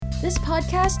This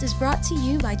podcast is brought to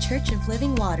you by Church of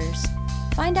Living Waters.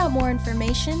 Find out more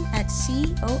information at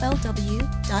colw.info.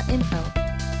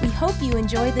 We hope you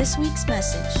enjoy this week's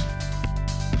message.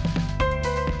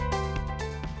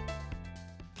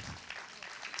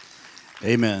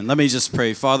 Amen. Let me just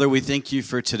pray. Father, we thank you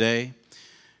for today.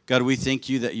 God, we thank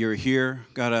you that you're here.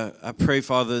 God, I pray,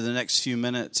 Father, the next few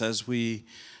minutes as we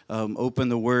open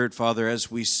the word, Father,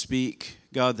 as we speak,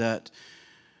 God, that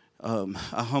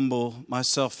I humble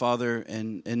myself, Father,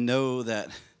 and know that,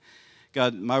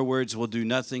 God, my words will do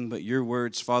nothing, but your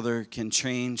words, Father, can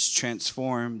change,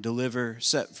 transform, deliver,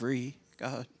 set free,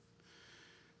 God.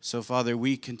 So, Father,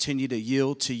 we continue to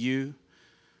yield to you.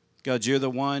 God, you're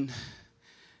the one.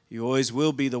 You always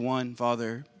will be the one,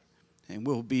 Father, and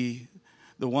we'll be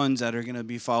the ones that are going to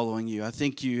be following you. I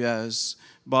thank you as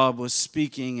Bob was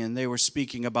speaking and they were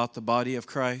speaking about the body of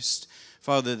Christ,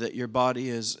 Father, that your body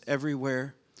is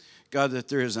everywhere. God, that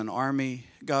there is an army,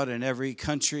 God, in every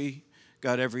country,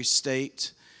 God, every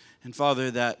state. And Father,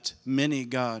 that many,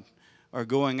 God, are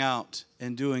going out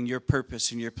and doing your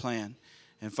purpose and your plan.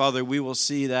 And Father, we will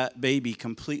see that baby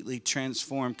completely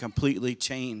transformed, completely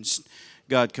changed,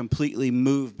 God, completely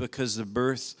moved because the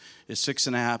birth is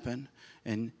fixing to happen.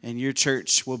 And your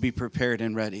church will be prepared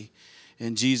and ready.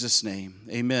 In Jesus' name,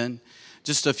 amen.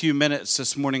 Just a few minutes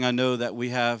this morning, I know that we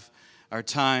have our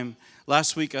time.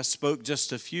 Last week I spoke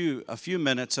just a few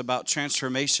minutes about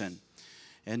transformation.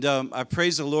 And I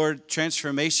praise the Lord,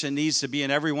 transformation needs to be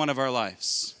in every one of our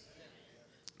lives.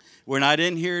 We're not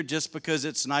in here just because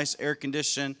it's nice air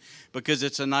conditioned, because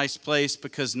it's a nice place,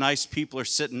 because nice people are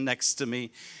sitting next to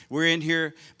me. We're in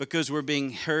here because we're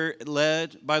being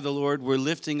led by the Lord. We're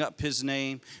lifting up his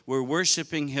name. We're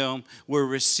worshiping him. We're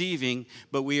receiving,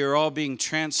 but we are all being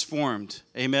transformed.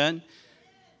 Amen?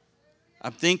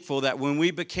 I'm thankful that when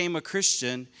we became a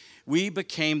Christian, we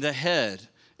became the head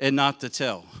and not the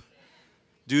tail.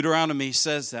 Deuteronomy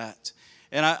says that.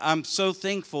 And I'm so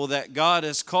thankful that God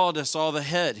has called us all the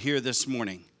head here this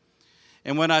morning.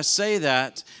 And when I say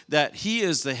that he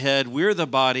is the head, we're the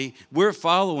body, we're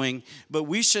following, but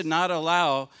we should not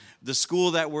allow the school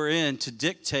that we're in to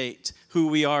dictate who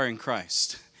we are in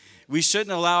Christ. We shouldn't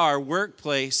allow our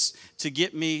workplace to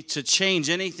get me to change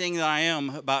anything that I am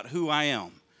about who I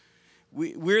am.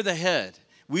 We're the head.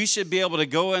 We should be able to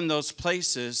go in those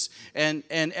places and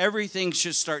everything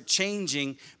should start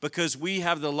changing because we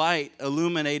have the light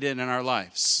illuminated in our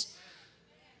lives.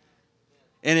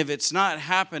 And if it's not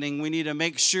happening, we need to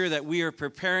make sure that we are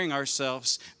preparing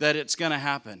ourselves that it's going to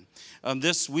happen.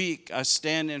 This week, I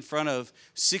stand in front of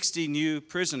 60 new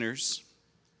prisoners.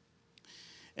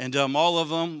 And all of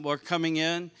them are coming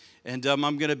in. And I'm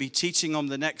going to be teaching them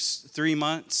the next 3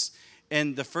 months.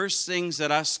 And the first things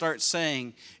that I start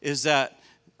saying is that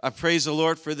I praise the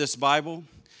Lord for this Bible.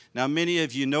 Now, many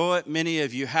of you know it. Many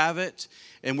of you have it.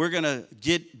 And we're going to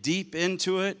get deep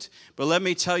into it. But let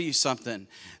me tell you something,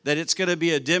 that it's going to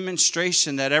be a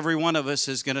demonstration that every one of us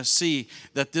is going to see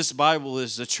that this Bible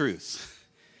is the truth.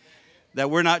 That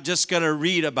we're not just going to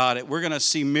read about it. We're going to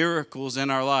see miracles in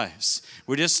our lives.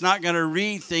 We're just not going to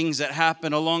read things that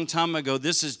happened a long time ago.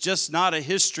 This is just not a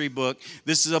history book.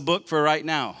 This is a book for right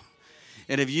now.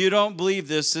 And if you don't believe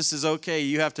this is okay.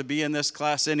 You have to be in this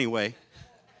class anyway.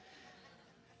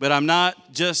 But I'm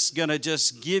not just going to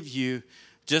just give you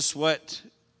just what,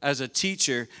 as a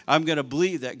teacher, I'm going to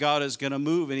believe that God is going to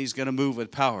move and he's going to move with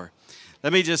power.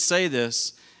 Let me just say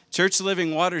this. Church of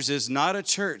Living Waters is not a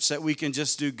church that we can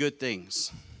just do good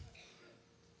things.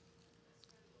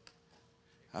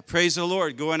 I praise the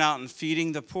Lord. Going out and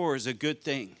feeding the poor is a good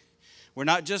thing. We're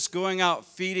not just going out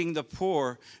feeding the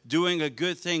poor, doing a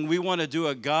good thing. We want to do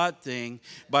a God thing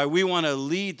we want to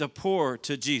lead the poor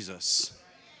to Jesus.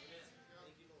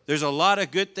 There's a lot of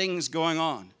good things going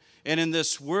on. And in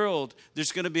this world,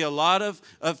 there's going to be a lot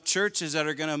of churches that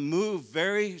are going to move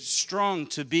very strong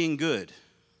to being good.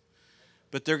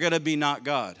 But they're going to be not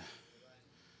God.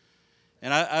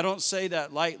 And I don't say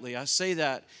that lightly. I say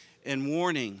that in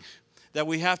warning. That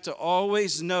we have to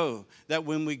always know that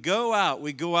when we go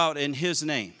out in his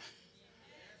name.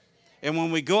 And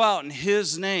when we go out in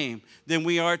his name, then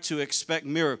we are to expect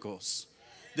miracles.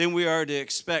 Then we are to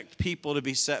expect people to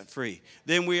be set free.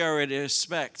 Then we are to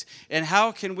expect. And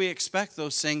how can we expect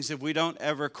those things if we don't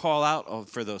ever call out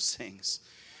for those things?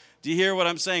 Do you hear what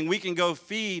I'm saying? We can go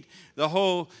feed the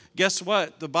whole, guess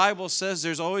what? The Bible says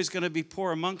there's always going to be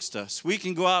poor amongst us. We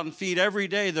can go out and feed every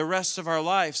day the rest of our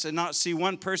lives and not see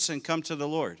one person come to the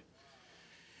Lord.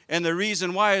 And the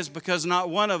reason why is because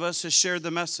not one of us has shared the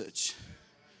message.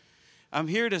 I'm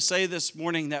here to say this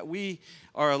morning that we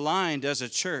are aligned as a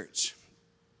church.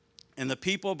 and the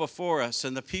people before us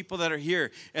and the people that are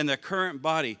here and the current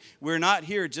body, we're not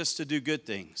here just to do good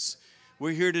things.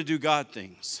 We're here to do God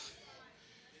things.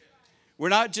 We're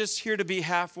not just here to be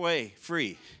halfway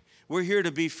free. We're here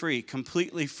to be free,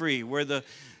 completely free. Where the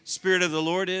Spirit of the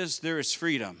Lord is, there is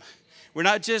freedom. We're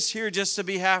not just here just to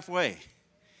be halfway.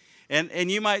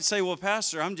 And you might say, well,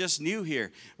 Pastor, I'm just new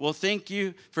here. Well, thank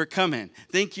you for coming.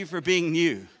 Thank you for being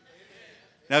new.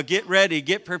 Now get ready,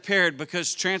 get prepared,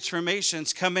 because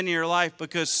transformations come into your life,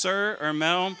 because sir or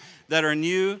ma'am that are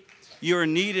new, you are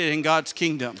needed in God's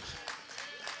kingdom.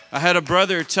 I had a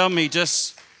brother tell me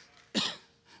just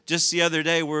the other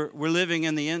day, we're living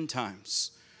in the end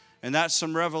times. And that's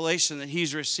some revelation that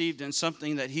he's received and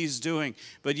something that he's doing.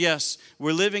 But yes,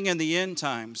 we're living in the end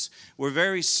times, where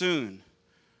very soon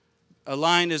a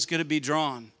line is going to be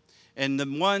drawn. And the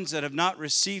ones that have not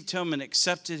received him and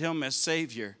accepted him as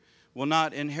Savior will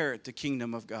not inherit the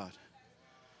kingdom of God.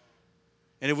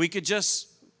 And if we could just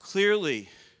clearly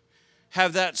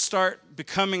have that start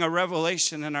becoming a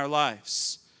revelation in our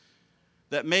lives,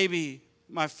 that maybe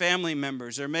my family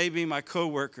members, or maybe my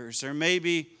coworkers, or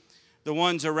maybe the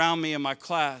ones around me in my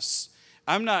class,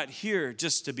 I'm not here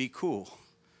just to be cool.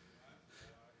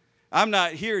 I'm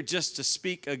not here just to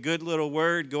speak a good little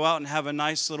word, go out and have a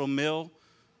nice little meal.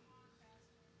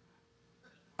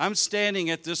 I'm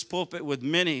standing at this pulpit with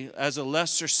many, as a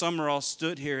Lester Summerall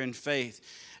stood here in faith,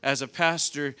 as a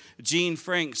pastor, Gene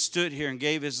Frank stood here and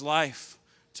gave his life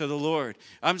to the Lord.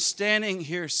 I'm standing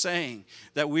here saying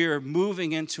that we are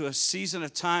moving into a season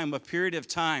of time, a period of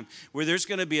time, where there's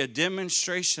going to be a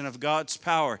demonstration of God's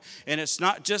power. And it's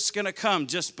not just going to come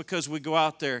just because we go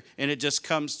out there and it just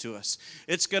comes to us.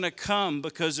 It's going to come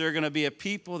because there are going to be a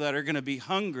people that are going to be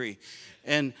hungry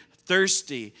and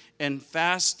thirsty and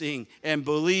fasting and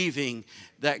believing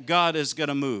that God is going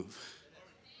to move.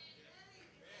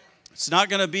 It's not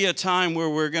going to be a time where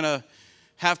we're going to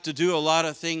have to do a lot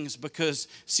of things, because,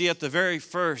 see, at the very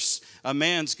first, a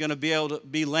man's going to be able to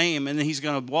be lame and he's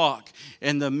going to walk.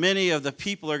 And many of the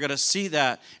people are going to see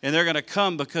that, and they're going to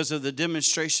come because of the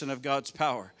demonstration of God's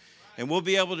power. And we'll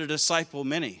be able to disciple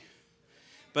many.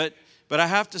 But I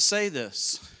have to say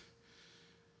this,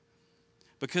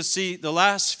 because, see, the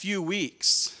last few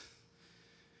weeks,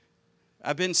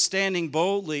 I've been standing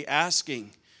boldly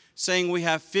asking, saying we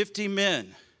have 50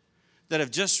 men that have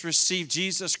just received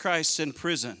Jesus Christ in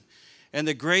prison. And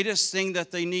the greatest thing that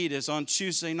they need is on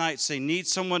Tuesday nights, they need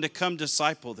someone to come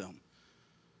disciple them.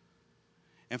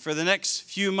 And for the next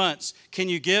few months, can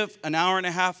you give an hour and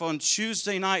a half on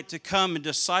Tuesday night to come and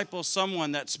disciple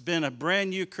someone that's been a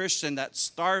brand new Christian, that's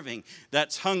starving,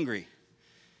 that's hungry?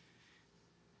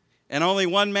 And only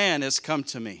one man has come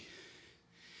to me.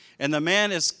 And the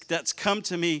man that's come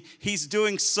to me, he's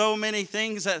doing so many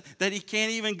things that he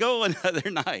can't even go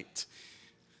another night.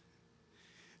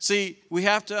 See, we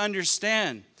have to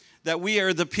understand that we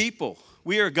are the people.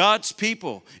 We are God's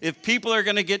people. If people are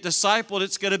going to get discipled,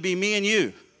 it's going to be me and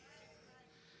you.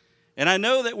 And I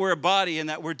know that we're a body and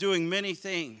that we're doing many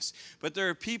things, but there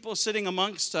are people sitting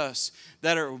amongst us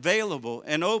that are available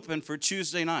and open for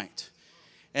Tuesday night.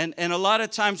 And a lot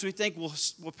of times we think, well,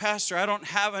 Pastor, I don't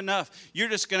have enough. You're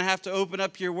just going to have to open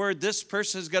up your word. This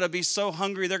person is going to be so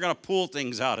hungry, they're going to pull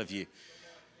things out of you.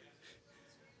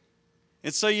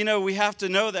 And so, we have to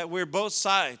know that we're both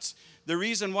sides. The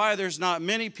reason why there's not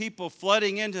many people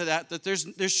flooding into that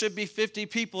there should be 50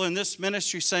 people in this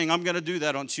ministry saying, I'm going to do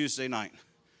that on Tuesday night.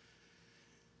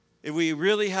 If we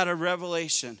really had a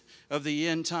revelation of the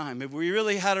end time, if we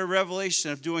really had a revelation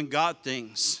of doing God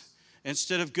things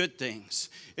instead of good things,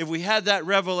 if we had that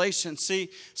revelation,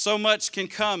 see, so much can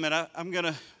come, and I'm going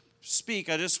to speak.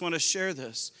 I just want to share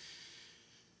this.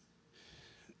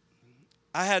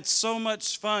 I had so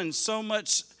much fun, so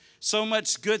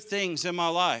much good things in my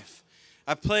life.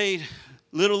 I played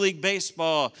Little League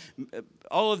Baseball,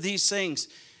 all of these things.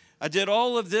 I did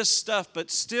all of this stuff, but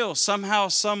still, somehow,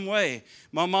 some way,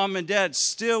 my mom and dad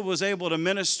still was able to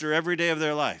minister every day of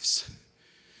their lives.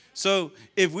 So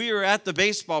if we were at the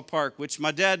baseball park, which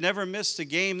my dad never missed a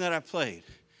game that I played,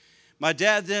 my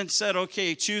dad then said,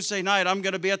 okay, Tuesday night, I'm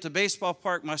going to be at the baseball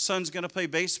park. My son's going to play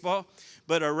baseball,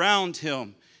 but around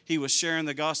him, he was sharing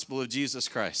the gospel of Jesus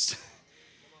Christ.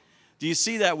 Do you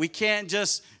see that? We can't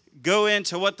just go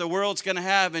into what the world's going to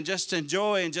have and just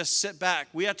enjoy and just sit back.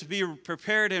 We have to be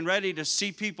prepared and ready to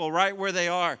see people right where they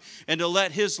are and to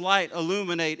let His light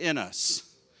illuminate in us.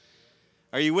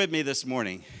 Are you with me this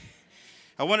morning?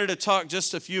 I wanted to talk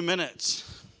just a few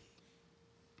minutes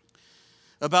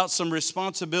about some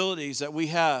responsibilities that we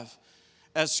have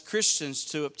as Christians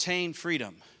to obtain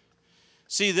freedom.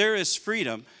 See, there is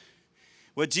freedom.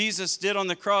 What Jesus did on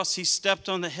the cross, He stepped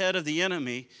on the head of the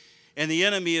enemy, And the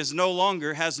enemy is no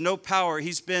longer, has no power.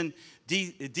 He's been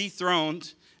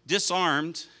dethroned,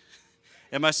 disarmed.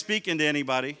 Am I speaking to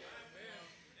anybody?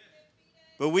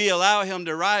 But we allow him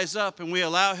to rise up and we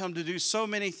allow him to do so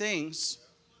many things.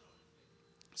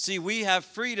 See, we have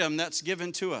freedom that's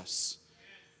given to us.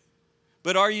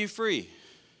 But are you free?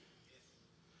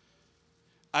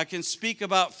 I can speak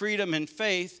about freedom and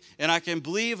faith, and I can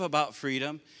believe about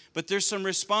freedom, but there's some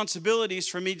responsibilities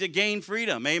for me to gain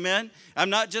freedom. Amen? I'm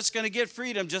not just going to get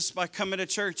freedom just by coming to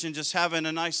church and just having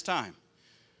a nice time.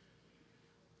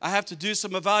 I have to do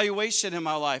some evaluation in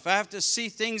my life. I have to see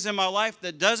things in my life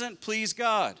that doesn't please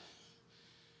God.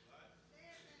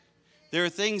 There are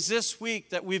things this week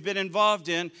that we've been involved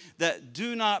in that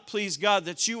do not please God,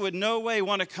 that you would no way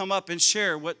want to come up and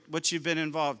share what you've been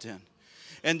involved in.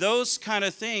 And those kind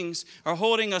of things are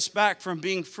holding us back from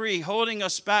being free, holding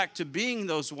us back to being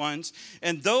those ones.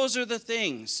 And those are the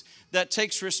things that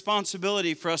takes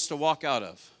responsibility for us to walk out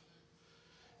of.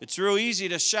 It's real easy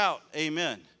to shout,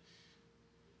 amen.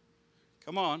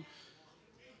 Come on.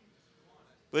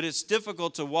 But it's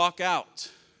difficult to walk out.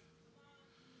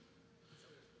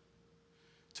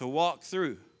 To walk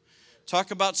through.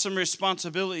 Talk about some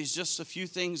responsibilities, just a few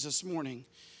things this morning.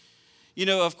 You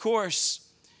know, of course,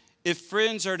 if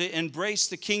friends are to embrace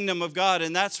the kingdom of God,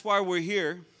 and that's why we're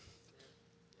here,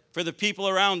 for the people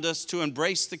around us to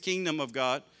embrace the kingdom of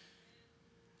God.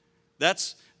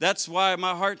 That's why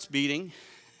my heart's beating.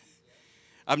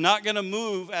 I'm not going to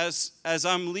move as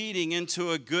I'm leading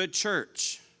into a good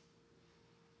church.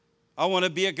 I want to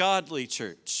be a godly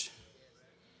church.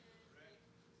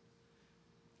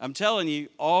 I'm telling you,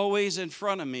 always in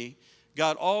front of me,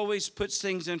 God always puts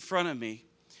things in front of me.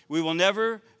 We will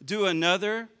never do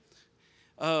another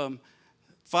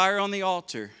fire on the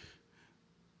altar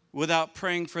without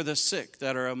praying for the sick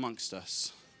that are amongst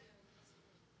us.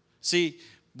 See,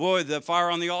 boy, the fire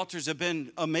on the altars have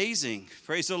been amazing.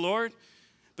 Praise the Lord.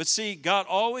 But see, God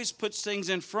always puts things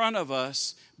in front of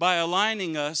us by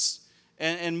aligning us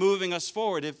and moving us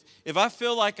forward. If I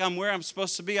feel like I'm where I'm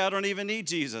supposed to be, I don't even need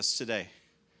Jesus today.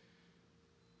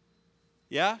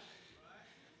 Yeah?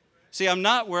 See, I'm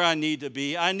not where I need to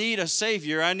be. I need a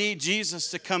Savior. I need Jesus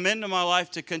to come into my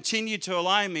life to continue to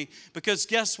align me. Because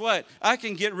guess what? I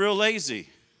can get real lazy.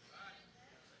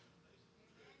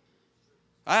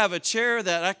 I have a chair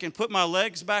that I can put my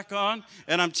legs back on.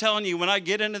 And I'm telling you, when I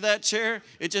get into that chair,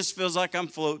 it just feels like I'm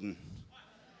floating.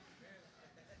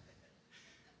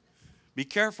 Be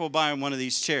careful buying one of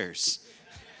these chairs.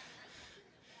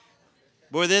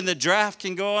 Boy, then the draft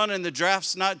can go on, and the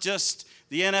draft's not just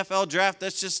the NFL draft,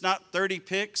 that's just not 30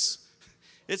 picks.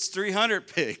 It's 300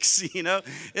 picks, you know.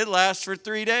 It lasts for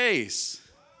 3 days.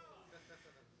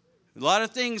 A lot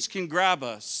of things can grab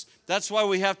us. That's why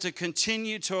we have to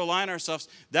continue to align ourselves.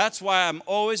 That's why I'm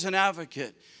always an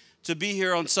advocate to be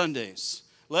here on Sundays.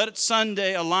 Let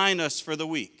Sunday align us for the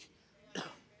week.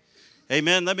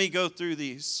 Amen. Let me go through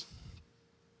these.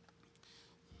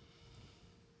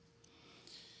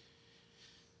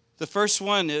 The first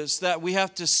one is that we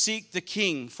have to seek the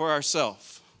King for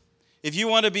ourselves. If you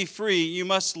want to be free, you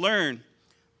must learn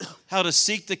how to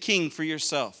seek the King for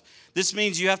yourself. This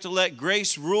means you have to let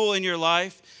grace rule in your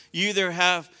life. You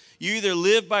either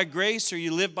live by grace or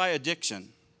you live by addiction.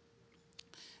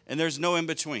 And there's no in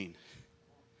between.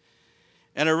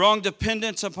 And a wrong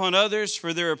dependence upon others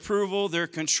for their approval, their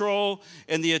control,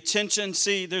 and the attention.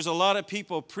 See, there's a lot of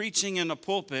people preaching in a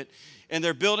pulpit and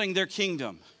they're building their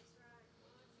kingdom.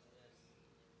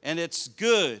 And it's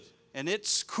good, and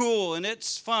it's cool, and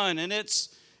it's fun, and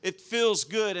it feels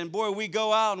good. And boy, we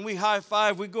go out and we high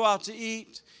five, we go out to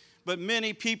eat. But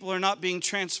many people are not being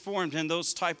transformed in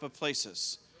those type of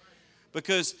places.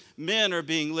 Because men are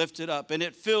being lifted up, and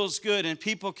it feels good, and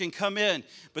people can come in.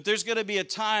 But there's going to be a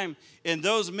time in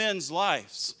those men's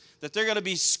lives that they're going to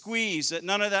be squeezed, that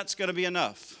none of that's going to be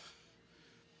enough.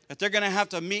 That they're going to have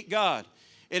to meet God.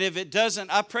 And if it doesn't,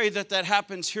 I pray that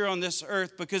happens here on this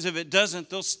earth, because if it doesn't,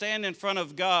 they'll stand in front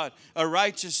of God, a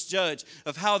righteous judge,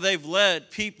 of how they've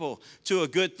led people to a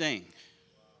good thing.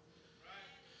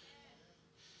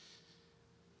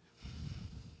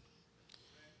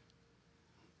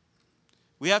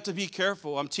 We have to be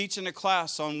careful. I'm teaching a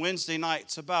class on Wednesday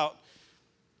nights about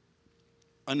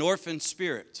an orphan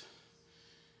spirit.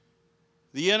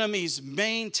 The enemy's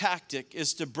main tactic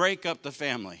is to break up the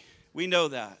family. We know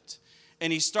that.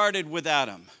 And he started with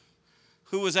Adam.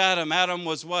 Who was Adam? Adam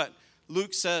was what?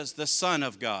 Luke says, the Son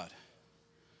of God.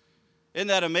 Isn't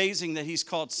that amazing that he's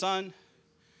called son?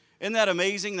 Isn't that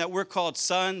amazing that we're called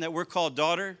son, that we're called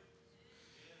daughter?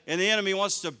 And the enemy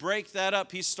wants to break that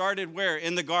up. He started where?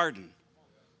 In the garden.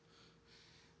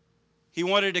 He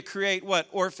wanted to create what?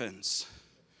 Orphans.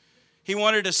 He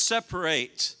wanted to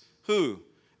separate who?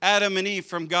 Adam and Eve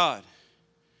from God.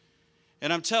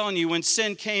 And I'm telling you, when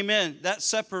sin came in, that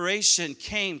separation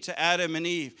came to Adam and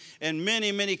Eve. And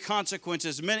many, many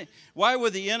consequences. Why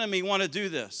would the enemy want to do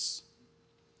this?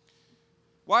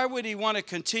 Why would he want to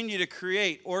continue to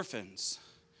create orphans?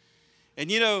 And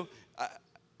you know,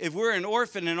 if we're an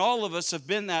orphan, and all of us have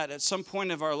been that at some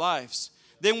point of our lives,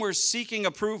 then we're seeking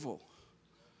approval.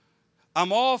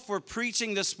 I'm all for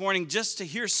preaching this morning just to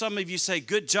hear some of you say,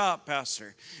 good job,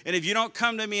 Pastor. And if you don't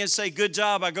come to me and say, good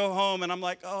job, I go home and I'm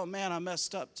like, oh man, I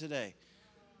messed up today.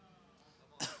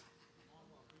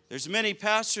 There's many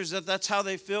pastors that's how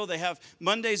they feel. They have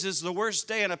Mondays is the worst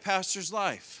day in a pastor's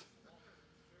life.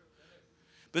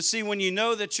 But see, when you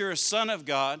know that you're a son of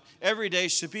God, every day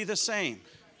should be the same.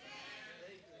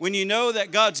 When you know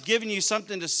that God's given you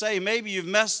something to say, maybe you've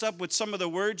messed up with some of the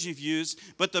words you've used,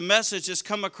 but the message has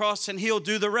come across and He'll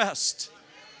do the rest.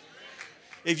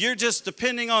 If you're just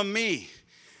depending on me,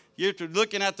 you're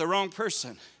looking at the wrong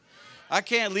person. I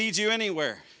can't lead you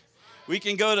anywhere. I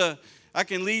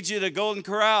can lead you to Golden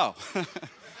Corral.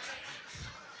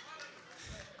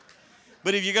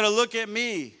 But if you're going to look at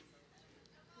me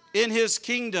in His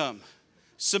kingdom,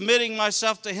 submitting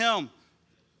myself to Him,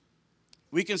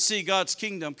 we can see God's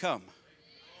kingdom come.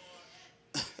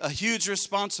 A huge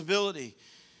responsibility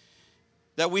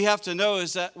that we have to know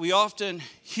is that we often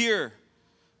hear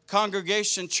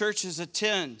congregation churches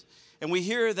attend, and we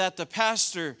hear that the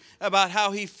pastor about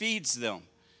how he feeds them.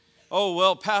 Oh,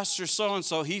 well, Pastor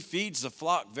so-and-so, he feeds the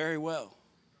flock very well.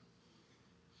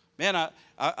 Man,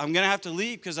 I'm going to have to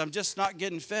leave because I'm just not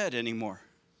getting fed anymore.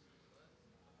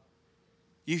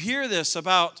 You hear this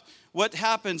about what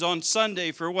happens on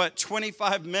Sunday for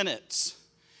 25 minutes.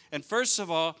 And first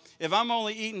of all, if I'm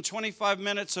only eating 25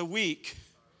 minutes a week,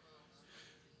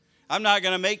 I'm not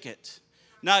going to make it.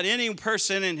 Not any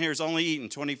person in here is only eating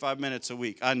 25 minutes a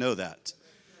week. I know that.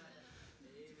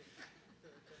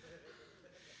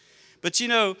 But you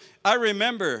know, I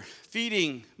remember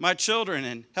feeding my children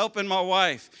and helping my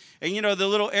wife. And you know, the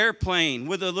little airplane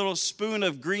with a little spoon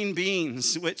of green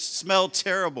beans, which smelled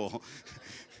terrible.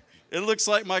 It looks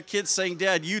like my kids saying,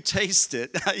 Dad, you taste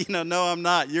it. No, I'm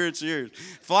not. It's yours.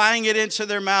 Flying it into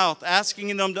their mouth,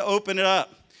 asking them to open it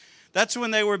up. That's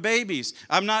when they were babies.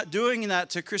 I'm not doing that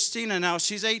to Christina now.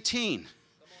 She's 18.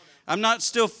 I'm not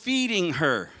still feeding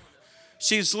her.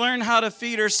 She's learned how to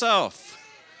feed herself.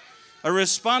 A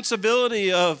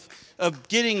responsibility of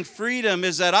getting freedom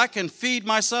is that I can feed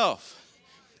myself.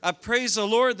 I praise the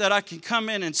Lord that I can come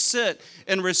in and sit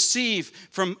and receive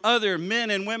from other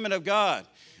men and women of God.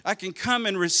 I can come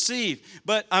and receive,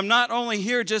 but I'm not only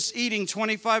here just eating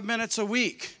 25 minutes a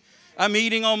week. I'm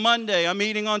eating on Monday. I'm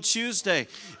eating on Tuesday.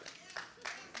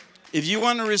 If you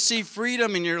want to receive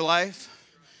freedom in your life,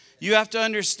 you have to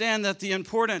understand that the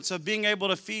importance of being able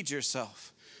to feed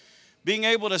yourself, being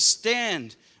able to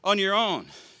stand on your own,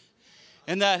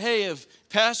 and that, hey, if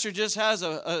pastor just has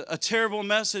a terrible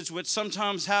message, which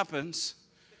sometimes happens,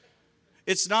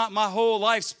 it's not my whole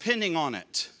life's pending on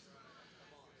it.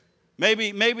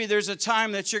 Maybe there's a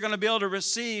time that you're going to be able to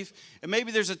receive, and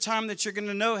maybe there's a time that you're going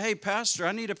to know, hey, Pastor,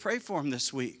 I need to pray for him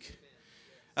this week.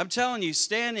 I'm telling you,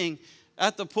 standing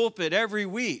at the pulpit every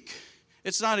week,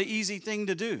 it's not an easy thing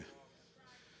to do.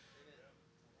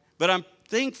 But I'm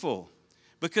thankful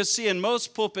because, see, in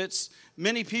most pulpits,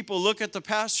 many people look at the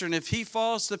pastor, and if he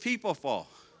falls, the people fall.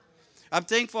 I'm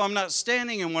thankful I'm not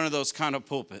standing in one of those kind of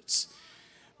pulpits.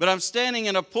 But I'm standing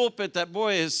in a pulpit that,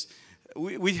 boy, is...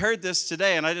 We heard this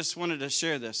today, and I just wanted to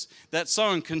share this. That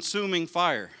song, Consuming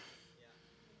Fire.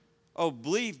 Oh,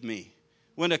 believe me,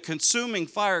 when a consuming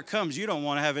fire comes, you don't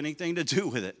want to have anything to do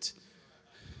with it.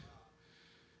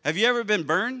 Have you ever been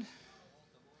burned?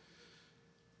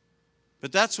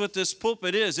 But that's what this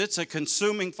pulpit is. It's a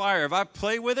consuming fire. If I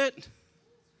play with it,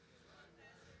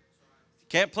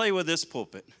 can't play with this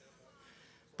pulpit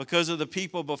because of the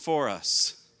people before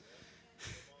us.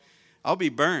 I'll be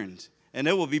burned. And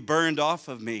it will be burned off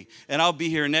of me. And I'll be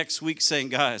here next week saying,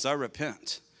 guys, I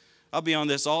repent. I'll be on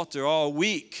this altar all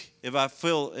week if I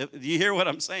feel, do you hear what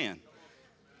I'm saying?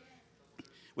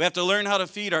 We have to learn how to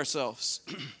feed ourselves.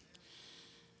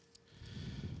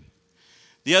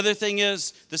 The other thing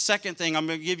is, the second thing, I'm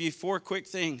going to give you 4 quick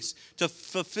things to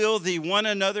fulfill the one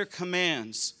another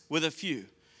commands with a few.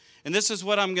 And this is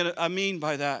what I mean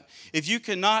by that. If you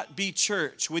cannot be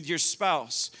church with your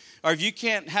spouse, or if you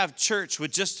can't have church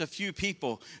with just a few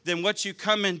people, then what you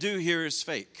come and do here is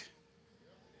fake.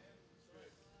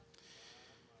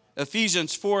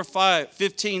 Ephesians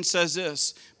 4:15 says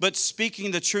this, but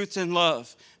speaking the truth in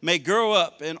love may grow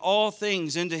up in all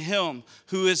things into him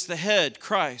who is the head,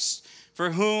 Christ, for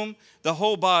whom the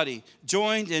whole body,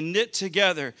 joined and knit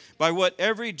together by what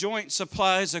every joint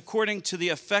supplies according to the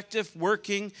effective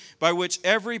working by which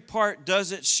every part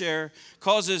does its share,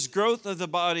 causes growth of the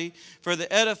body for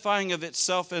the edifying of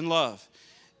itself in love,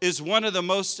 is one of the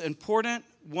most important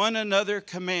one another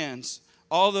commands,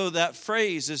 although that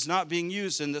phrase is not being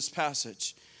used in this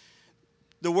passage.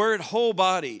 The word whole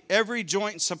body, every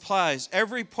joint supplies,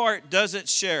 every part does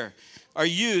its share, are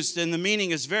used, and the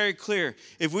meaning is very clear.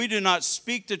 If we do not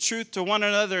speak the truth to one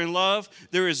another in love,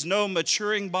 there is no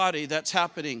maturing body that's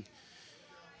happening.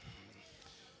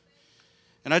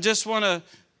 And I just want to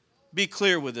be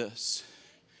clear with this.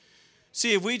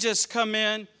 See, if we just come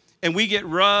in and we get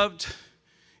rubbed,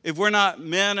 if we're not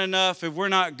man enough, if we're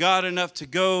not God enough to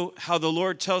go how the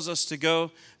Lord tells us to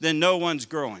go, then no one's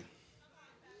growing.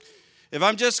 If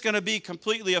I'm just going to be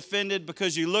completely offended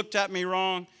because you looked at me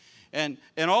wrong, and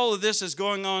all of this is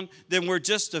going on, then we're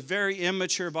just a very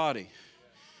immature body.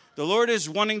 The Lord is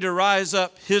wanting to rise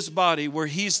up His body where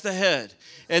He's the head.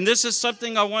 And this is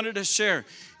something I wanted to share.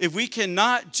 If we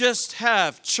cannot just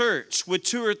have church with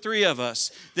 2 or 3 of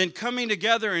us, then coming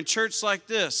together in church like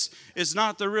this is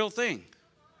not the real thing.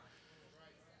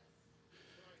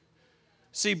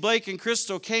 See, Blake and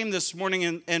Crystal came this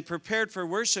morning and prepared for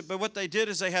worship, but what they did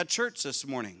is they had church this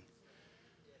morning.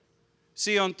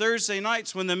 See, on Thursday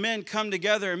nights when the men come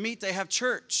together and meet, they have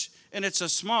church, and it's a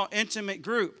small, intimate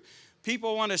group.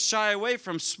 People want to shy away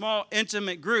from small,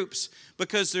 intimate groups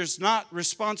because there's not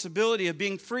responsibility of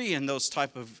being free in those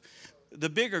type of, the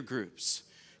bigger groups.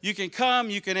 You can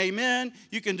come, you can amen,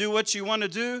 you can do what you want to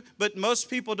do, but most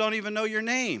people don't even know your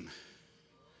name.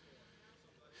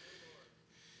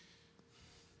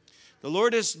 The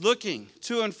Lord is looking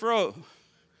to and fro,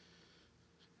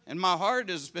 and my heart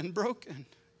has been broken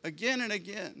again and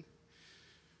again.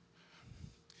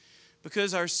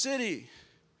 Because our city,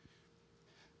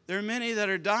 there are many that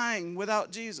are dying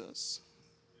without Jesus.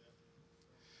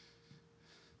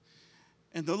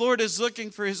 And the Lord is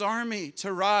looking for His army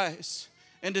to rise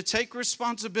and to take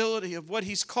responsibility of what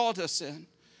He's called us in.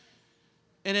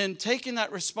 And in taking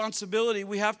that responsibility,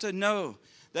 we have to know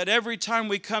that every time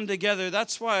we come together,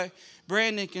 that's why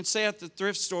Brandon can say at the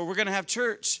thrift store, we're going to have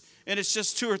church. And it's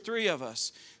just 2 or 3 of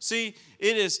us. See,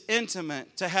 it is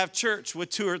intimate to have church with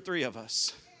 2 or 3 of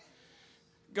us.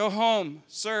 Go home,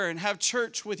 sir, and have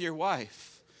church with your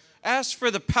wife. Ask for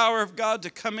the power of God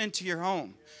to come into your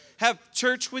home. Have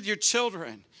church with your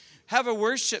children. Have a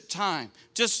worship time.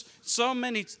 Just so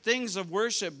many things of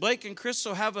worship. Blake and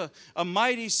Crystal have a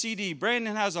mighty CD.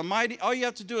 Brandon has a mighty. All you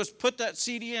have to do is put that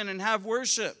CD in and have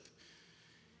worship.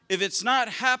 If it's not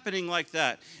happening like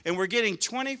that, and we're getting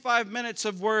 25 minutes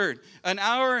of word, an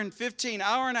hour and 15,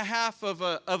 hour and a half of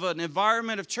an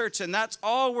environment of church, and that's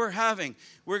all we're having,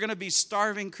 we're going to be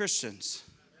starving Christians.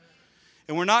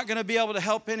 And we're not going to be able to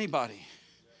help anybody.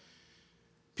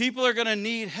 People are going to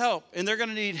need help, and they're going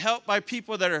to need help by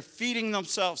people that are feeding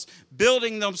themselves,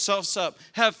 building themselves up,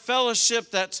 have fellowship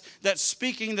that's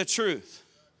speaking the truth.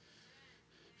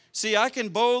 See, I can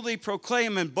boldly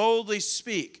proclaim and boldly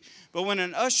speak. But when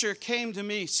an usher came to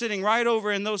me, sitting right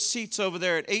over in those seats over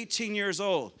there at 18 years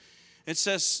old, and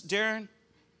says, Darren,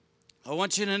 I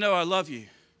want you to know I love you.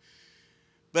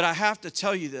 But I have to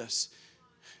tell you this.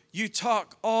 You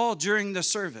talk all during the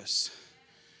service.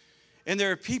 And there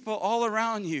are people all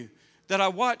around you that I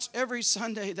watch every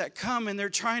Sunday that come and they're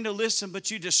trying to listen,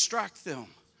 but you distract them.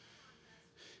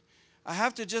 I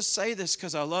have to just say this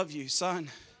because I love you, son.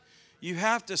 You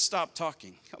have to stop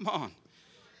talking. Come on.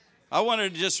 I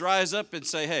wanted to just rise up and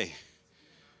say, hey,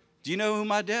 do you know who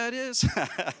my dad is?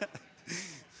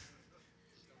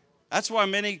 That's why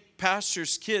many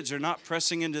pastors' kids are not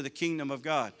pressing into the kingdom of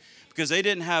God, because they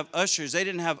didn't have ushers. They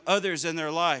didn't have others in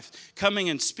their life coming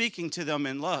and speaking to them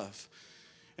in love.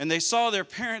 And they saw their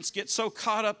parents get so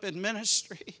caught up in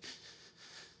ministry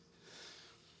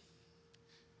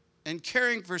and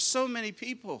caring for so many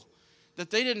people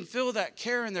that they didn't feel that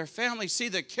care in their family. See,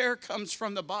 the care comes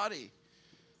from the body.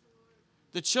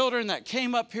 The children that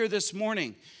came up here this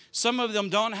morning, some of them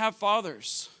don't have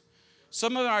fathers.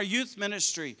 Some of our youth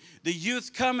ministry, the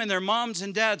youth come and their moms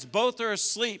and dads both are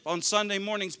asleep on Sunday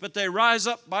mornings, but they rise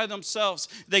up by themselves.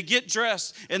 They get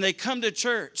dressed and they come to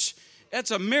church.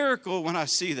 That's a miracle when I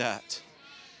see that.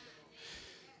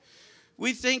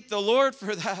 We thank the Lord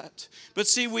for that. But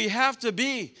see, we have to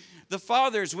be the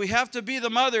fathers. We have to be the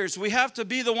mothers. We have to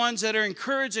be the ones that are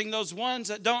encouraging those ones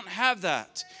that don't have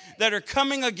that are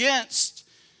coming against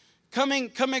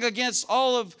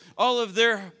all of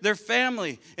their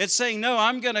family and saying, no,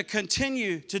 I'm going to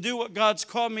continue to do what God's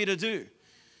called me to do.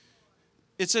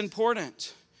 It's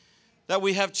important that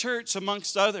we have church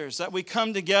amongst others, that we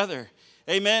come together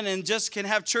Amen. And just can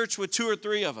have church with 2 or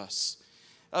 3 of us.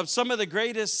 Some of the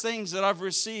greatest things that I've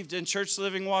received in Church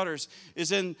Living Waters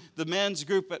is in the men's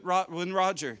group at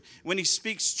Roger, when he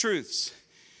speaks truths.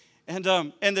 And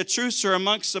the truths are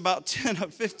amongst about 10 or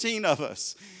 15 of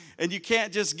us. And you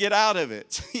can't just get out of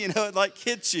it. It like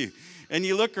hits you. And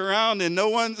you look around and no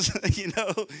one's,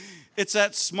 it's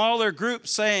that smaller group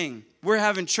saying, we're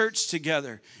having church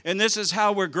together. And this is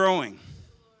how we're growing.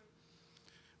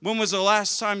 When was the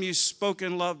last time you spoke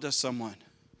in love to someone?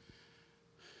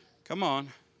 Come on.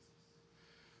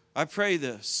 I pray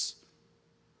this,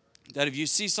 that if you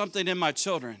see something in my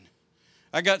children,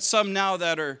 I got some now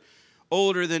that are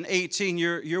older than 18,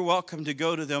 you're welcome to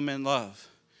go to them in love.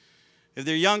 If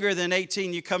they're younger than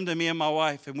 18, you come to me and my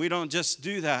wife, and we don't just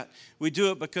do that. We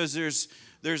do it because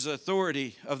there's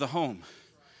authority of the home.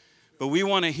 But we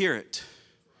want to hear it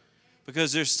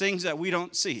because there's things that we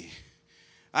don't see.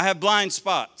 I have blind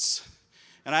spots.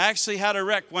 And I actually had a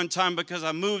wreck one time because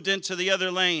I moved into the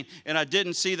other lane and I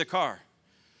didn't see the car.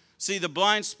 See, the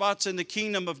blind spots in the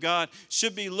kingdom of God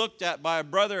should be looked at by a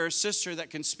brother or sister that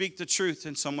can speak the truth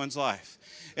in someone's life.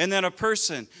 And then a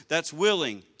person that's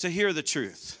willing to hear the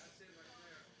truth.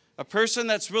 A person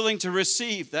that's willing to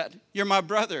receive that you're my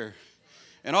brother.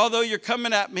 And although you're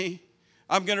coming at me,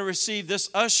 I'm going to receive this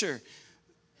usher.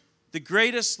 The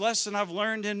greatest lesson I've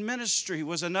learned in ministry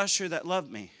was an usher that loved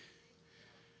me.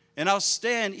 And I'll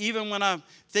stand even when I'm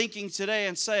thinking today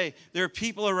and say, there are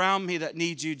people around me that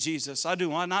need you, Jesus. I do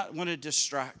not want to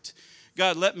distract.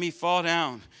 God, let me fall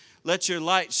down. Let your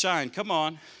light shine. Come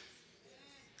on.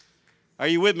 Are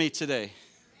you with me today?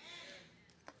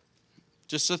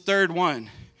 Just the third one.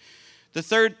 The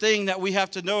third thing that we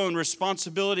have to know in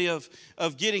responsibility of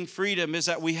getting freedom is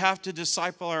that we have to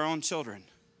disciple our own children.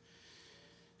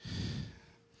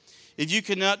 If you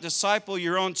cannot disciple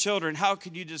your own children, how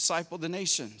can you disciple the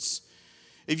nations?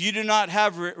 If you do not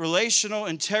have relational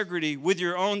integrity with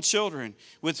your own children,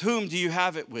 with whom do you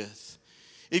have it with?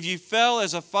 If you fail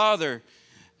as a father,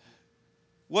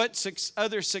 what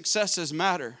other successes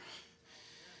matter?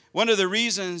 One of the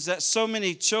reasons that so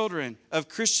many children of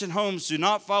Christian homes do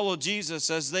not follow Jesus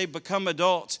as they become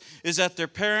adults is that their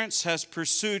parents has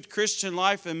pursued Christian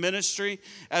life and ministry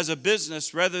as a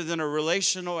business rather than a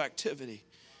relational activity.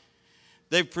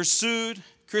 They've pursued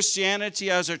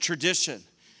Christianity as a tradition.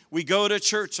 We go to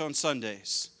church on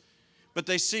Sundays, but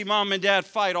they see mom and dad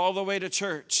fight all the way to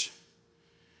church.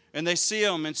 And they see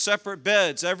them in separate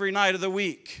beds every night of the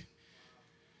week.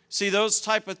 See, those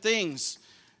type of things,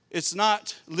 it's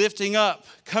not lifting up,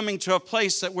 coming to a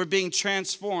place that we're being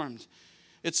transformed.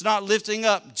 It's not lifting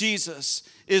up. Jesus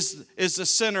is the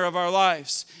center of our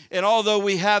lives. And although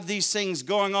we have these things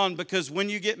going on, because when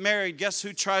you get married, guess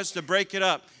who tries to break it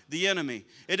up? The enemy.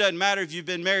 It doesn't matter if you've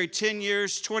been married 10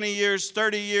 years, 20 years,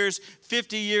 30 years,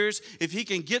 50 years. If he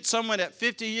can get someone at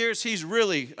 50 years, he's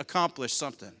really accomplished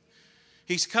something.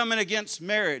 He's coming against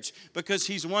marriage because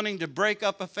he's wanting to break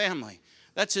up a family.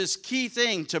 That's his key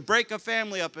thing, to break a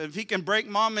family up. If he can break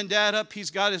mom and dad up,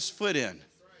 he's got his foot in.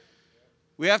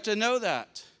 We have to know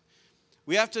that.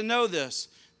 We have to know this,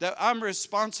 that I'm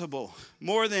responsible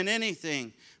more than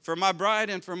anything for my bride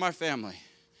and for my family.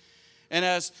 And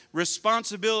as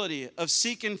responsibility of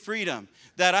seeking freedom,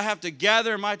 that I have to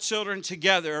gather my children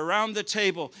together around the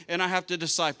table and I have to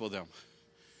disciple them.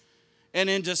 And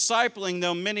in discipling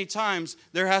them, many times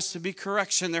there has to be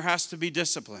correction, there has to be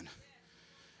discipline.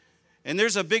 And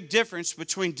there's a big difference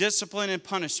between discipline and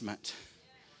punishment.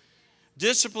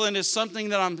 Discipline is something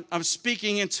that I'm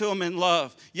speaking into them in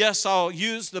love. Yes, I'll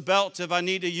use the belt if I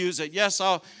need to use it. Yes,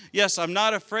 I'm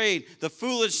not afraid. The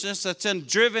foolishness that's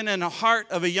driven in the heart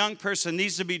of a young person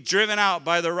needs to be driven out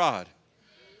by the rod.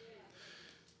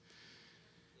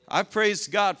 I praise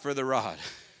God for the rod.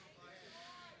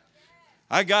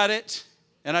 I got it,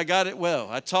 and I got it well.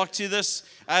 I talked to this.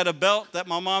 I had a belt that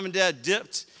my mom and dad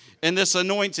dipped in this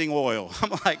anointing oil.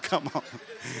 I'm like, come on.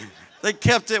 They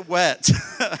kept it wet.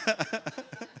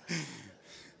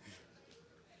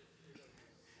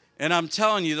 And I'm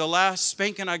telling you, the last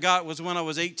spanking I got was when I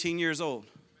was 18 years old.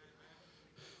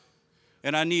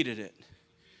 And I needed it.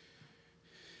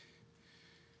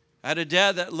 I had a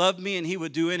dad that loved me, and he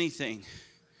would do anything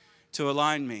to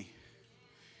align me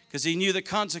because he knew the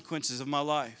consequences of my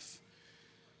life.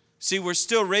 See, we're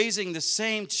still raising the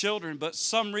same children, but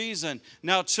some reason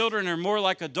now children are more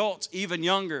like adults, even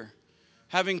younger,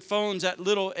 having phones at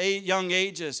young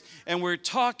ages, and we're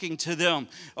talking to them.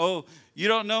 Oh, you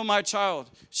don't know my child.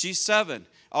 She's 7.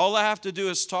 All I have to do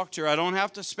is talk to her. I don't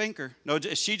have to spank her. No,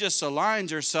 she just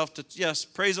aligns herself to, yes,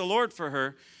 praise the Lord for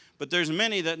her. But there's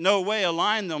many that no way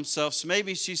align themselves.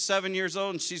 Maybe she's 7 years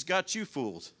old and she's got you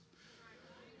fooled.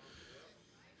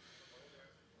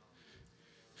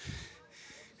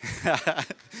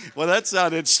 Well, that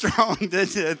sounded strong,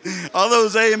 didn't it? All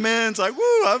those amens, like,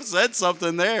 woo, I've said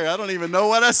something there. I don't even know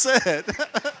what I said.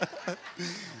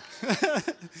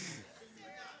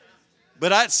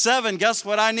 But at 7, guess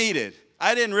what I needed?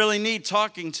 I didn't really need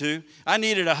talking to. I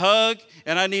needed a hug,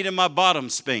 and I needed my bottom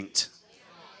spanked.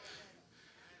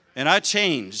 And I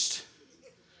changed.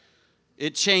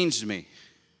 It changed me.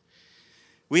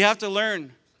 We have to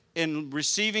learn in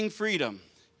receiving freedom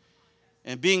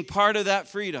and being part of that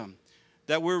freedom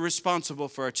that we're responsible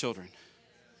for our children.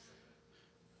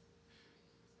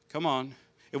 Come on.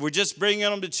 If we're just bringing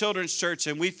them to children's church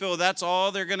and we feel that's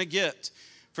all they're going to get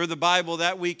for the Bible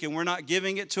that week and we're not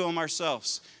giving it to them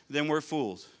ourselves, then we're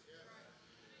fooled.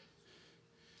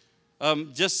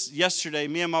 Just yesterday,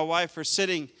 me and my wife were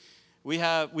sitting.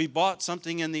 We bought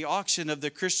something in the auction of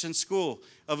the Christian school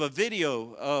of a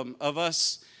video of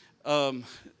us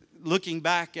looking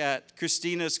back at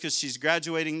Christina's, because she's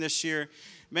graduating this year.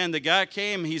 Man, the guy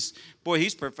came, he's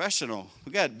professional.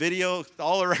 We got video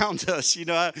all around us.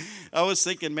 I was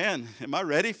thinking, man, am I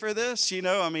ready for this?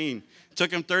 It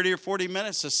took him 30 or 40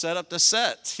 minutes to set up the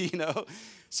set,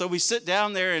 So we sit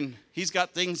down there and he's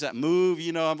got things that move,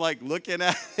 I'm like looking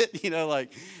at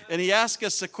it, and he asked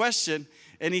us a question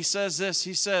and he says this,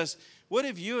 he says, what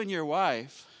have you and your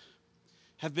wife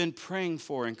have been praying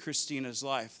for in Christina's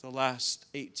life the last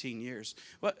 18 years?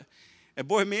 What? And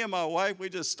boy, me and my wife, we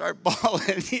just start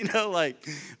bawling,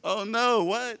 oh no,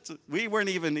 what? We weren't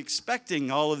even expecting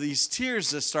all of these tears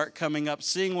to start coming up,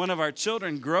 seeing one of our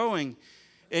children growing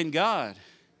in God.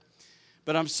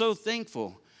 But I'm so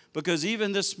thankful because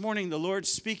even this morning, the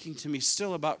Lord's speaking to me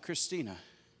still about Christina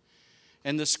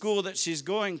and the school that she's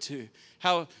going to,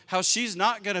 how she's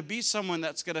not going to be someone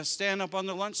that's going to stand up on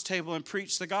the lunch table and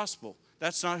preach the gospel.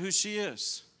 That's not who she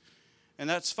is, and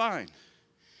that's fine.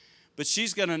 But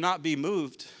she's going to not be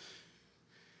moved.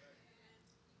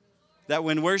 That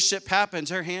when worship happens,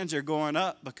 her hands are going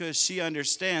up because she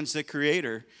understands the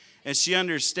Creator and she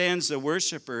understands the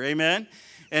worshiper. Amen?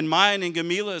 And mine and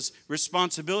Gamila's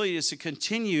responsibility is to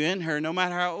continue in her no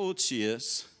matter how old she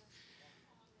is.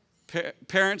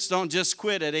 Parents don't just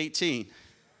quit at 18.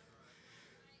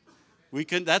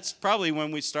 That's probably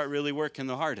when we start really working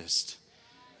the hardest.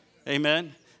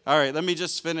 Amen? All right, let me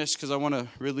just finish because I want to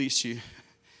release you.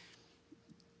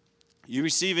 You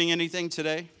receiving anything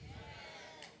today?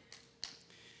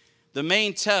 The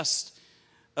main test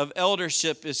of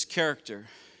eldership is character,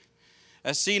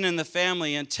 as seen in the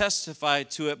family and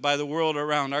testified to it by the world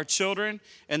around. Our children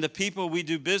and the people we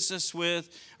do business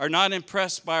with are not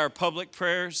impressed by our public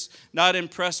prayers, not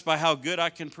impressed by how good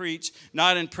I can preach,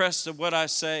 not impressed with what I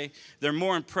say. They're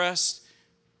more impressed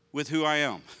with who I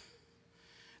am.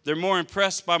 They're more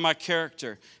impressed by my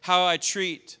character, how I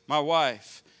treat my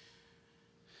wife,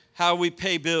 how we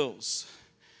pay bills,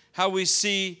 how we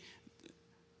see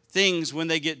things when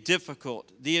they get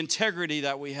difficult, the integrity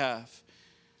that we have.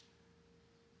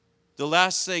 The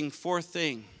last thing, fourth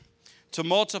thing, to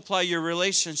multiply your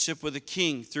relationship with the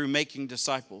King through making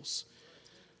disciples.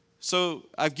 So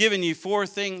I've given you 4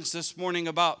 things this morning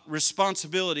about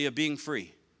responsibility of being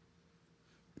free.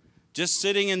 Just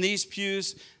sitting in these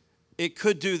pews, it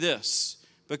could do this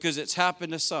because it's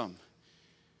happened to some.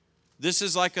 This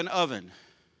is like an oven.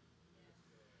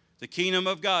 The kingdom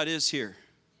of God is here.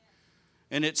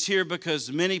 And it's here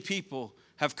because many people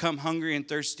have come hungry and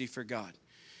thirsty for God.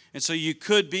 And so you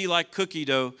could be like cookie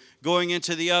dough going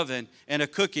into the oven and a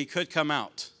cookie could come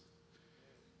out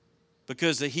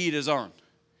because the heat is on.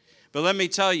 But let me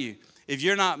tell you, if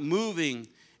you're not moving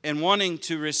and wanting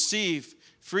to receive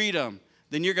freedom,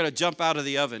 then you're going to jump out of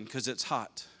the oven because it's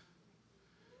hot.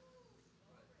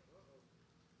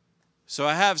 So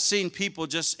I have seen people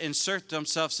just insert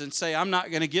themselves and say, I'm not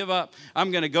going to give up. I'm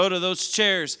going to go to those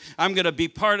chairs. I'm going to be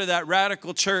part of that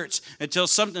radical church until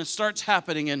something starts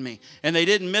happening in me. And they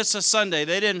didn't miss a Sunday.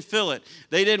 They didn't feel it.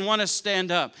 They didn't want to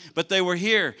stand up. But they were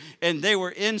here and they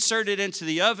were inserted into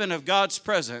the oven of God's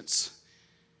presence.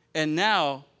 And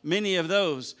now many of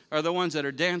those are the ones that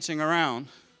are dancing around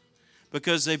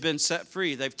because they've been set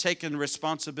free. They've taken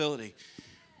responsibility.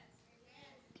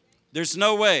 There's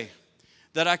no way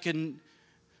that I can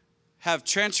have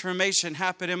transformation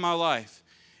happen in my life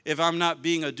if I'm not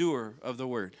being a doer of the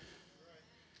word.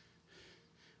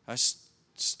 I'm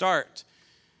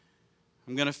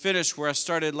going to finish where I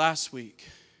started last week.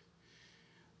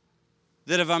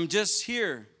 That if I'm just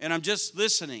here and I'm just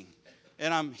listening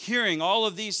and I'm hearing all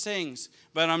of these things,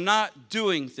 but I'm not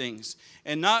doing things,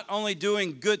 and not only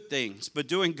doing good things, but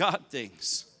doing God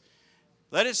things.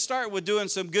 Let it start with doing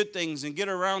some good things and get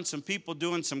around some people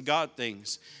doing some God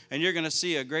things. And you're going to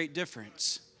see a great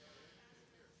difference.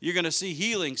 You're going to see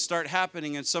healing start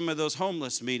happening in some of those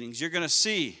homeless meetings. You're going to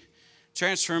see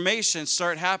transformation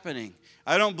start happening.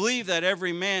 I don't believe that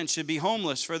every man should be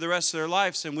homeless for the rest of their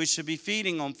lives and we should be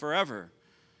feeding them forever.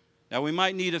 Now, we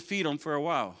might need to feed them for a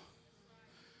while.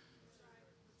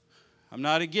 I'm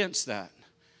not against that.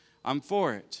 I'm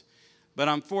for it. But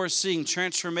I'm for seeing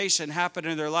transformation happen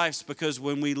in their lives, because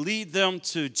when we lead them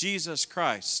to Jesus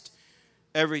Christ,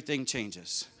 everything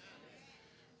changes.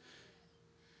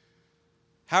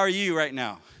 How are you right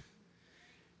now?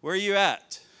 Where are you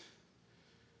at?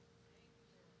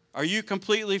 Are you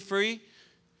completely free?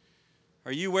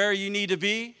 Are you where you need to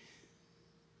be?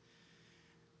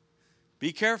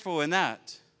 Be careful in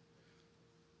that,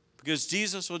 because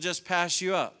Jesus will just pass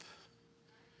you up,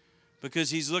 because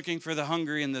he's looking for the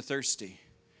hungry and the thirsty.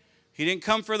 He didn't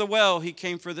come for the well, he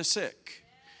came for the sick.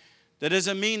 That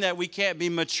doesn't mean that we can't be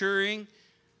maturing,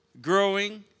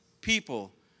 growing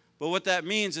people. But what that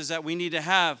means is that we need to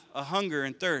have a hunger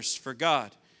and thirst for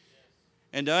God,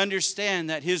 and to understand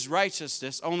that his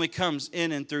righteousness only comes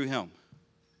in and through him.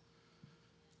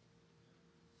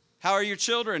 How are your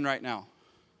children right now?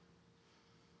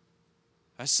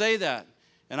 I say that,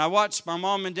 and I watched my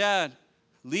mom and dad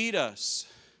lead us.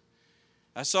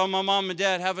 I saw my mom and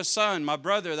dad have a son, my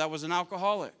brother, that was an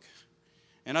alcoholic.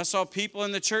 And I saw people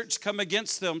in the church come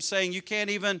against them saying, you can't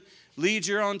even lead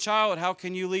your own child. How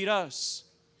can you lead us?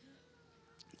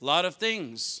 A lot of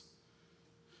things.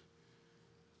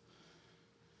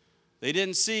 They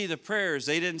didn't see the prayers.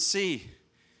 They didn't see.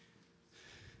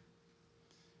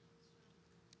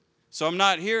 So I'm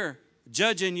not here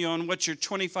judging you on what your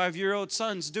 25-year-old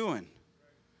son's doing.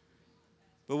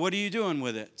 But what are you doing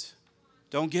with it?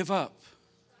 Don't give up.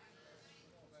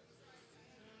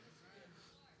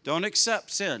 Don't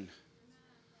accept sin.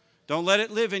 Don't let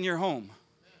it live in your home.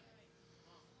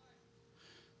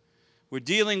 We're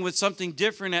dealing with something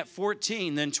different at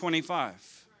 14 than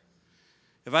 25.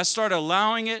 If I start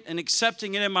allowing it and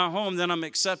accepting it in my home, then I'm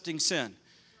accepting sin.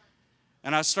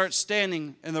 And I start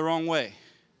standing in the wrong way.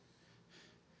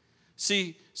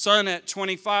 See, son, at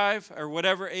 25 or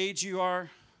whatever age you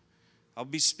are, I'll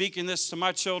be speaking this to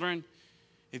my children.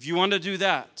 If you want to do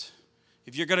that,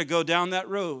 if you're going to go down that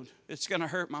road, it's going to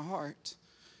hurt my heart.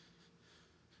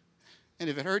 And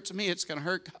if it hurts me, it's going to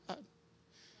hurt God.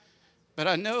 But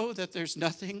I know that there's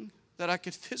nothing that I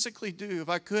could physically do. If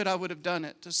I could, I would have done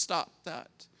it to stop that.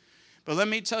 But let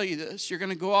me tell you this. You're going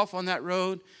to go off on that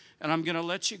road, and I'm going to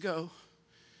let you go.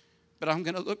 But I'm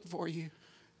going to look for you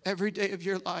every day of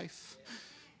your life.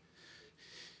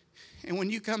 And when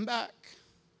you come back,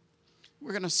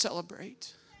 we're going to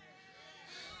celebrate.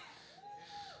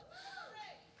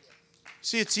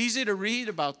 See, it's easy to read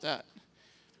about that.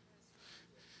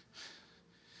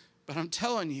 But I'm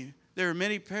telling you, there are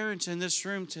many parents in this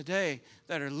room today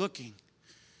that are looking.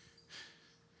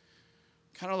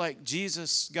 Kind of like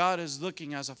Jesus, God is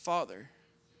looking as a father.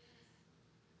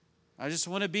 I just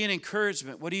want to be an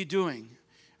encouragement. What are you doing?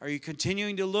 Are you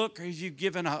continuing to look, or have you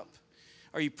given up?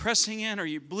 Are you pressing in? Are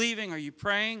you believing? Are you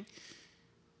praying?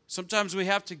 Sometimes we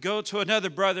have to go to another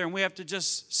brother and we have to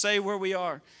just say where we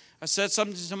are. I said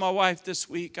something to my wife this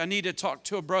week. I need to talk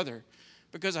to a brother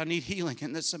because I need healing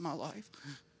in this in my life.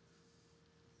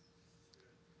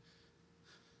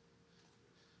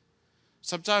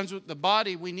 Sometimes with the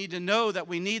body, we need to know that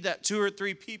we need that 2 or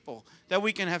 3 people that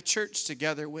we can have church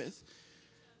together with.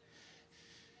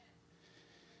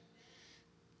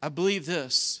 I believe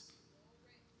this.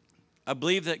 I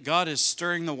believe that God is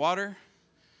stirring the water.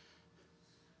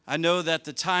 I know that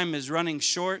the time is running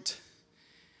short.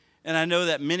 And I know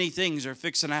that many things are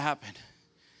fixing to happen.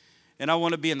 And I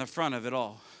want to be in the front of it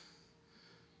all.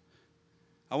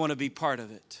 I want to be part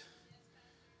of it.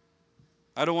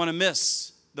 I don't want to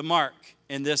miss the mark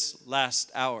in this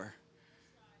last hour.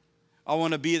 I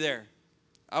want to be there.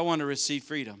 I want to receive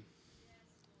freedom.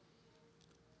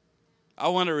 I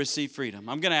want to receive freedom.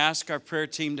 I'm going to ask our prayer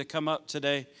team to come up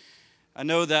today. I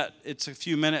know that it's a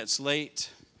few minutes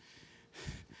late.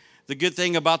 The good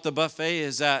thing about the buffet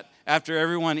is that after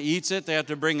everyone eats it, they have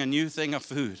to bring a new thing of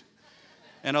food.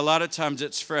 And a lot of times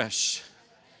it's fresh.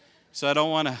 So I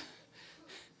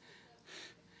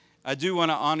do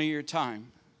want to honor your time.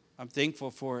 I'm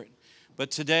thankful for it. But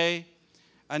today,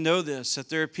 I know this, that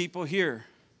there are people here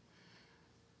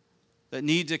that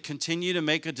need to continue to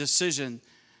make a decision.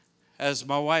 As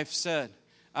my wife said,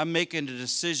 I'm making a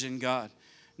decision, God,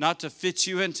 not to fit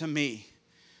you into me,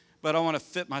 but I want to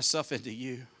fit myself into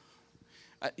you.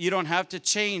 You don't have to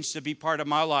change to be part of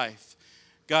my life.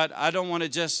 God, I don't want to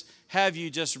just have you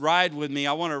just ride with me.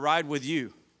 I want to ride with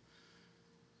you.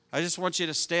 I just want you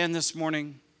to stand this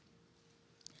morning.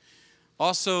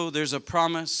 Also, there's a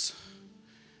promise.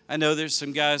 I know there's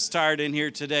some guys tired in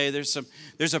here today.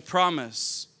 There's a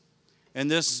promise in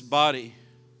this body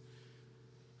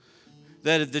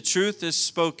that if the truth is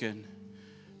spoken,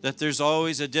 that there's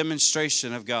always a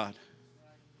demonstration of God.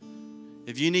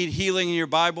 If you need healing in your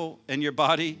Bible and your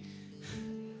body,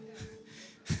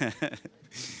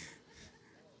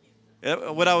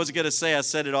 what I was going to say, I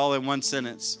said it all in one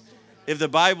sentence. If the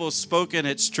Bible's spoken,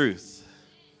 it's truth.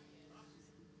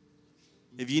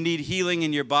 If you need healing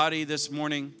in your body this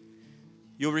morning,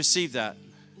 you'll receive that.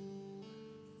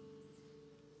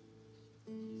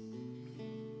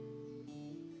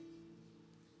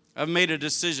 I've made a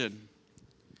decision.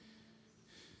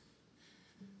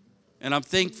 And I'm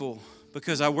thankful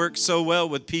because I work so well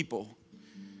with people.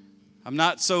 I'm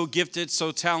not so gifted,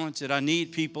 so talented. I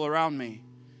need people around me.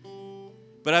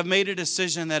 But I've made a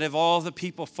decision that if all the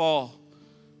people fall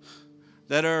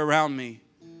that are around me,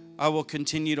 I will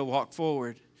continue to walk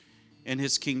forward in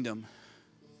His kingdom.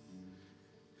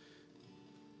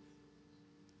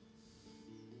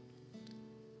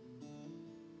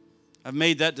 I've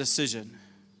made that decision.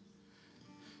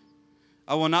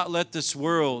 I will not let this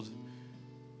world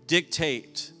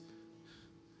dictate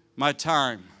my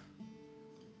time.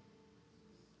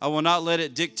 I will not let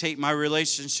it dictate my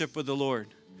relationship with the Lord.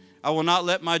 I will not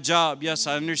let my job, yes,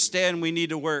 I understand we need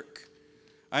to work.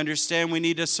 I understand we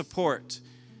need to support.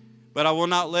 But I will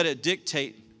not let it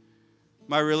dictate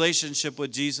my relationship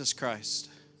with Jesus Christ.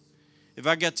 If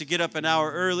I get to get up an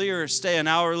hour earlier or stay an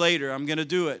hour later, I'm going to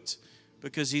do it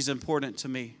because He's important to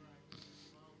me.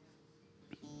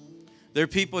 There are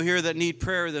people here that need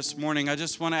prayer this morning. I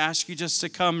just want to ask you just to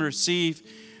come and receive.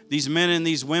 These men and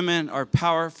these women are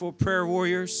powerful prayer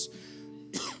warriors.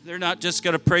 They're not just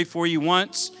going to pray for you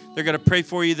once. They're going to pray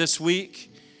for you this week.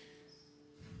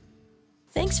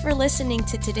 Thanks for listening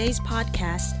to today's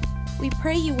podcast. We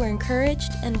pray you were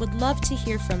encouraged and would love to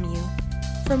hear from you.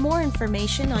 For more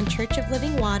information on Church of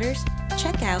Living Waters,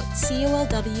 check out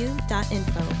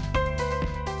colw.info.